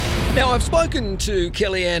Now, I've spoken to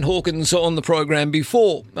Kelly Hawkins on the program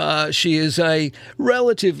before. She is a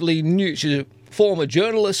relatively new, she's a former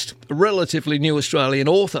journalist, a relatively new Australian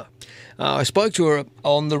author. I spoke to her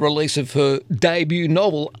on the release of her debut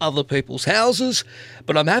novel, Other People's Houses,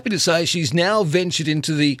 but I'm happy to say she's now ventured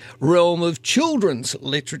into the realm of children's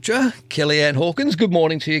literature. Kelly Hawkins, good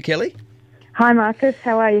morning to you, Kelly. Hi, Marcus.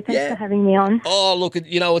 How are you? Thanks for having me on. Oh, look,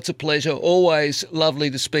 it's a pleasure. Always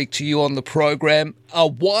lovely to speak to you on the program. A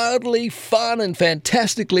wildly fun and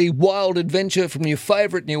fantastically wild adventure from your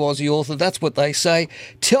favourite new Aussie author. That's what they say.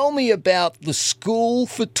 Tell me about The School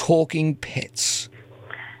for Talking Pets.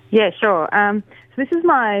 Yeah, sure. So this is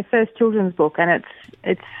my first children's book, and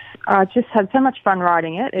I just had so much fun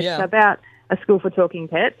writing it. It's about a school for talking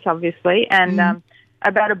pets, obviously, and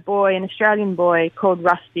about a boy, an Australian boy called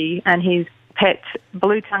Rusty, and his pet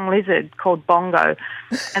blue-tongue lizard called Bongo,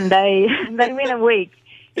 and they win a week.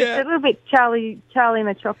 Yeah. It's a little bit Charlie and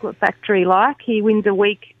the Chocolate Factory like. He wins a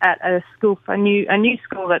week at a school for a new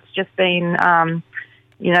school that's just been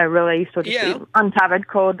released or just uncovered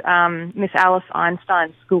called Miss Alice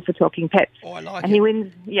Einstein's School for Talking Pets. Oh, I like and it.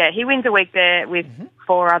 He wins a week there with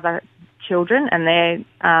 4 other children, and they're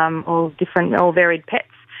all varied pets.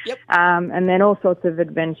 Yep. And then all sorts of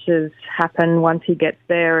adventures happen once he gets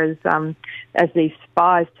there as these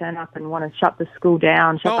spies turn up and want to shut the school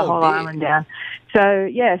down, shut the whole island down. So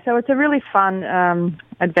it's a really fun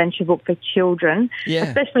adventure book for children,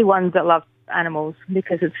 especially ones that love animals,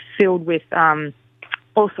 because it's filled with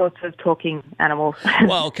all sorts of talking animals.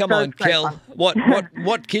 Well, come on, Kel.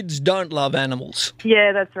 What kids don't love animals?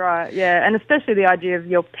 Yeah, that's right. Yeah, and especially the idea of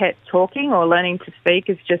your pet talking or learning to speak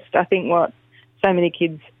is just, I think, what so many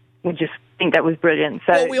kids would just think that was brilliant.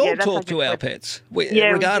 So, we all talk to our pets,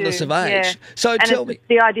 regardless of age. Yeah. So and tell me.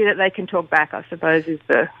 The idea that they can talk back, I suppose, is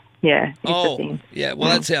the thing. Yeah, well,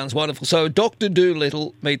 that sounds wonderful. So Dr.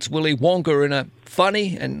 Dolittle meets Willy Wonka in a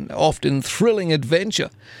funny and often thrilling adventure.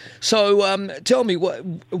 So tell me,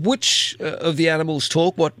 which of the animals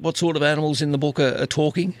talk? What sort of animals in the book are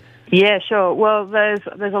talking? Yeah, sure. Well, there's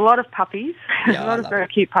a lot of puppies, a lot of very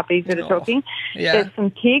cute puppies that are talking. Yeah. There's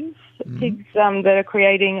some pigs that are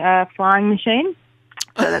creating a flying machine,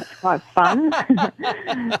 so that's quite fun.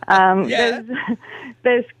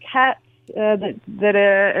 There's cats that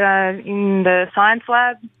are in the science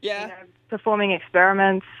lab, performing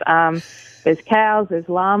experiments. There's cows, there's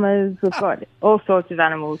llamas. We've got all sorts of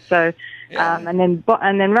animals. So, and then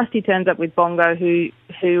Rusty turns up with Bongo, who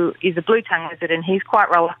is a blue-tongue lizard, and he's quite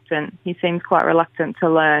reluctant. He seems quite reluctant to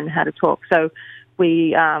learn how to talk. So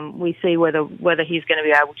we see whether he's going to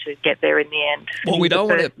be able to get there in the end. Well, we don't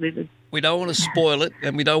want to spoil it,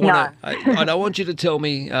 and we don't want to. I don't want you to tell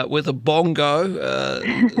me whether Bongo,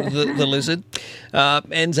 the lizard,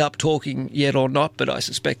 ends up talking yet or not. But I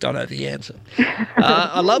suspect I know the answer.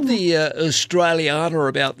 I love the Australiana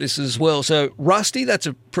about this as well. So Rusty, that's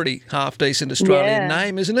a pretty half decent Australian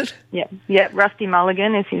name, isn't it? Yeah. Rusty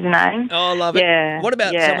Mulligan is his name. Oh, I love it. Yeah. What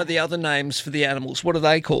about some of the other names for the animals? What are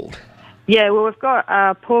they called? Yeah, well, we've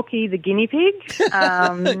got Porky the guinea pig,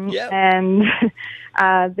 and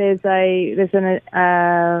there's a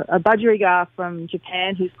budgerigar from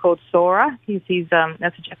Japan who's called Sora. That's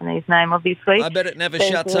a Japanese name, obviously. I bet it never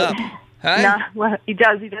shuts up. Hey? No, well, he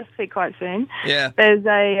does. He does speak quite soon. Yeah. There's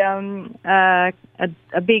a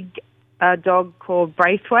big dog called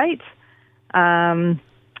Braithwaite. There's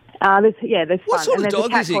what fun. sort of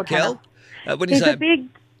dog is he, Kel? He's a big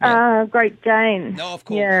Great Dane. No, of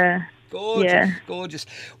course. Yeah. Gorgeous.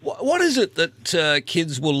 What is it that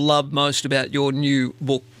kids will love most about your new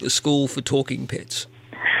book, The School for Talking Pets?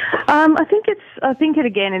 I think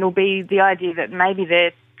it'll be the idea that maybe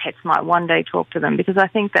their pets might one day talk to them, because I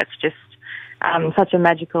think that's just such a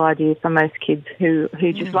magical idea for most kids who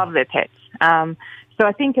just love their pets. So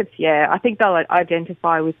I think I think they'll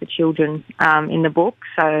identify with the children in the book.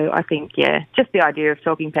 So I think, just the idea of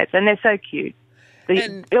talking pets, and they're so cute.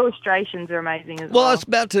 The illustrations are amazing as well. Well, I was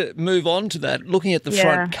about to move on to that. Looking at the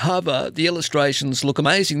front cover, the illustrations look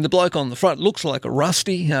amazing. The bloke on the front looks like a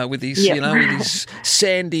Rusty with his, with his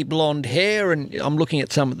sandy blonde hair. And I'm looking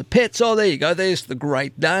at some of the pets. Oh, there you go. There's the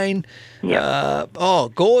Great Dane.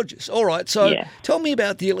 Gorgeous. All right. So tell me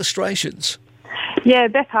about the illustrations. Yeah,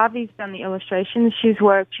 Beth Harvey's done the illustrations. She's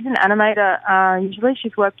an animator. Usually,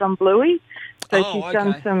 she's worked on Bluey, so she's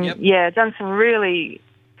done some really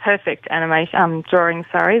perfect animation drawings.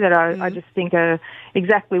 That I just think are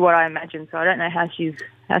exactly what I imagined. So I don't know how she's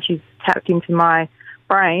tapped into my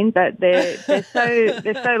brain, but they're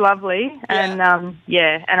so lovely, and and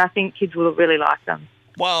I think kids will really like them.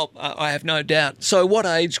 Well, I have no doubt. So what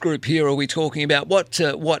age group here are we talking about? What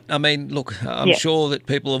I mean, look, I'm sure that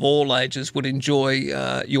people of all ages would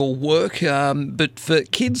enjoy your work, but for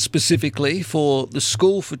kids specifically, for the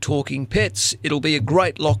School for Talking Pets, it'll be a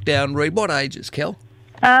great lockdown read. What ages, Kel?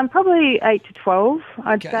 Probably 8 to 12,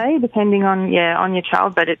 I'd say, depending on your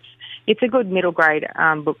child, but it's a good middle grade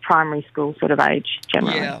book, primary school sort of age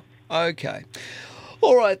generally. Yeah, okay.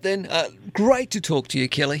 All right, then. Great to talk to you,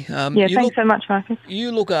 Kelly. Thanks so much, Marcus.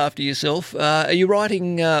 You look after yourself. Are you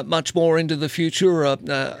writing much more into the future?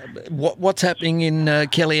 What's happening in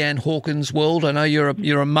Kelly Ann Hawkins' world? I know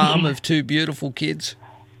you're a mum of two beautiful kids.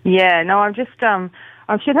 Yeah, no, I'm just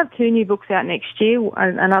I should have 2 new books out next year,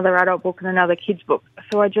 another adult book and another kids book.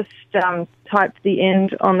 So I just typed the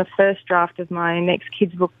end on the first draft of my next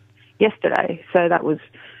kids book yesterday. So that was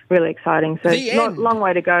really exciting. So it's not a long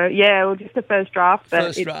way to go. Yeah, well, just the first draft.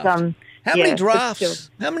 But How many drafts?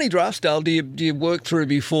 How many drafts, Dale, do you work through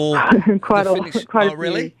before quite a few.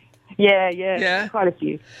 Really? Yeah, quite a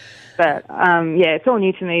few. But it's all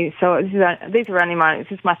new to me. So this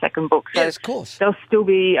is my second book. So yes, of course. There'll still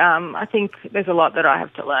be. I think there's a lot that I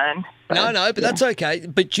have to learn. So, but that's okay.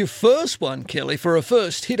 But your first one, Kelly, for a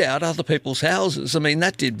first hit out other people's houses, I mean,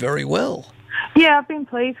 that did very well. Yeah, I've been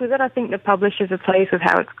pleased with it. I think the publishers are pleased with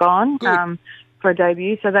how it's gone for a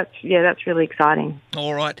debut. So that's really exciting.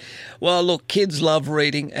 All right. Well, look, kids love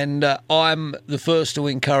reading, and I'm the first to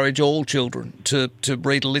encourage all children to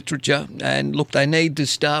read literature. And look, they need to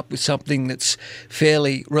start with something that's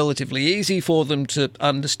relatively easy for them to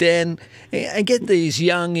understand and get these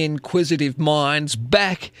young, inquisitive minds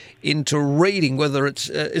back into reading, whether it's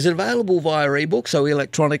is it available via ebook, so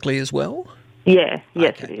electronically as well? Yeah,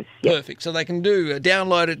 yes it is. Yep. Perfect. So they can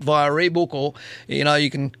download it via ebook, or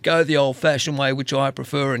you can go the old-fashioned way, which I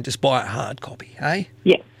prefer, and just buy a hard copy. Hey?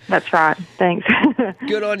 Yeah, that's right. Thanks.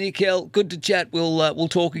 Good on you, Kel. Good to chat. We'll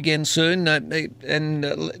talk again soon,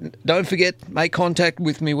 and don't forget, make contact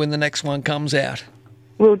with me when the next one comes out.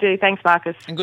 Will do. Thanks, Marcus. And